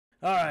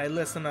Alright,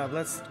 listen up.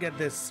 Let's get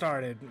this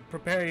started.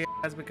 Prepare your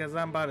ass because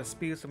I'm about to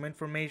spew some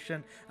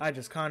information I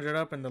just conjured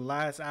up in the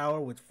last hour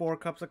with 4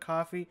 cups of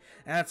coffee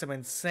and some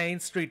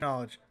insane street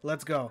knowledge.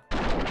 Let's go.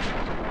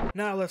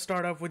 Now let's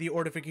start off with the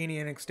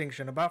Ordovician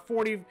extinction. About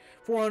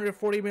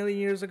 440 million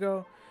years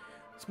ago,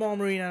 small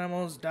marine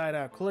animals died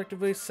out.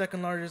 Collectively,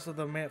 second largest of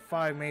the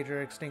 5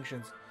 major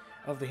extinctions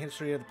of the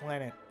history of the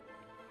planet.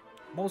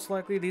 Most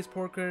likely, these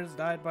poor critters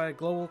died by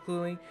global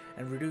cooling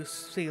and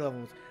reduced sea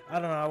levels. I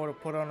don't know, I would have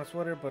put on a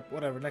sweater, but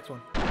whatever. Next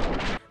one.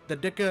 The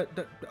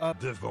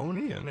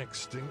Devonian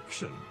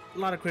extinction. A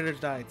lot of critters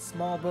died.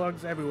 Small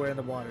bugs everywhere in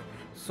the water.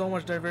 So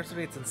much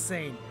diversity, it's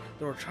insane.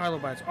 There were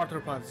trilobites,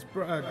 arthropods,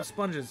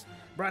 sponges,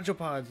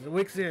 brachiopods,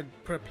 wixid,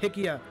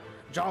 Prichia,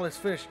 jawless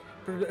fish,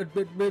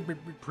 Priapulida.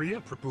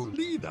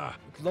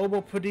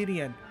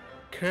 Lobopodidian,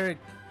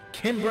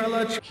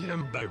 Kimbrella,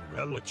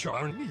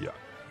 Charnia.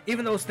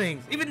 even those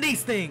things, even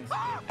these things.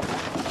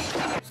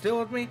 Still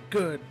with me?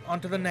 Good. On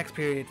to the next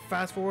period.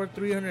 Fast forward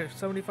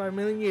 375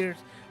 million years,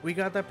 we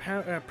got the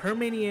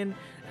Permian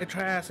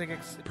Triassic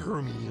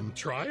Permian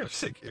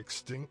Triassic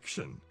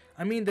extinction.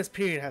 I mean, this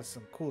period has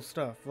some cool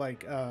stuff,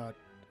 like,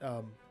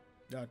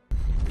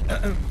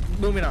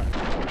 moving on.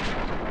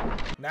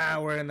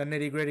 Now we're in the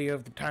nitty-gritty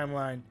of the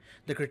timeline,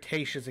 the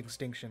Cretaceous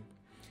extinction,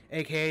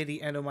 aka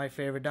the end of my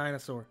favorite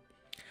dinosaur.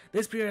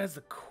 This period has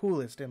the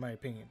coolest, in my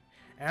opinion.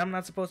 And I'm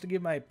not supposed to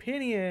give my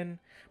opinion,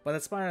 but the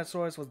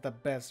Spinosaurus was the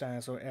best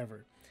dinosaur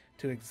ever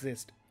to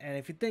exist. And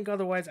if you think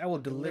otherwise, I will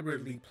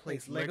deliberately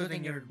place Legos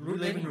in your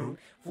living room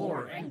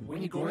floor, and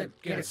when you go to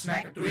get a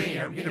snack at 3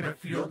 a.m., you're gonna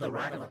feel the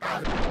wrath of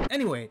 1,000.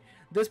 Anyway,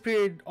 this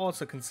period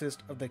also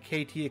consists of the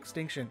KT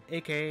extinction,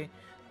 aka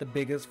the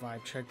biggest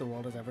vibe check the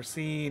world has ever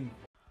seen.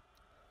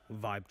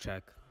 Vibe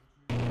check.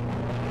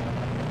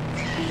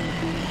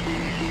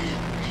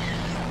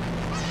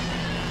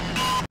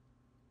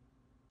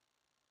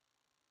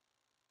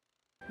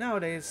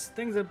 Nowadays,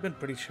 things have been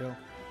pretty chill.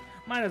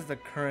 Minus the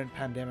current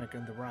pandemic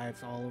and the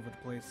riots all over the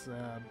place.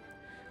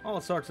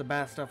 All sorts of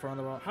bad stuff around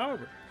the world.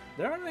 However,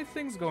 there are nice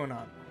things going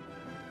on.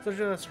 Such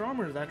as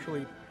astronomers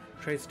actually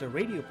traced a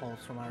radio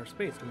pulse from outer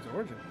space to its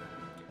origin.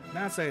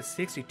 NASA is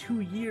 62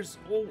 years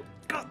old.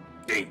 God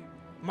dang!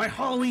 My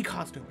Halloween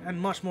costume, and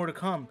much more to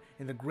come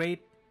in the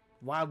great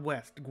Wild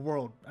West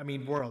world.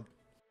 World.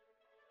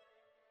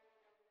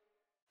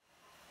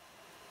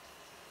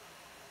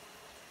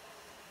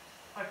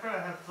 I could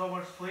have had so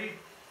much sleep.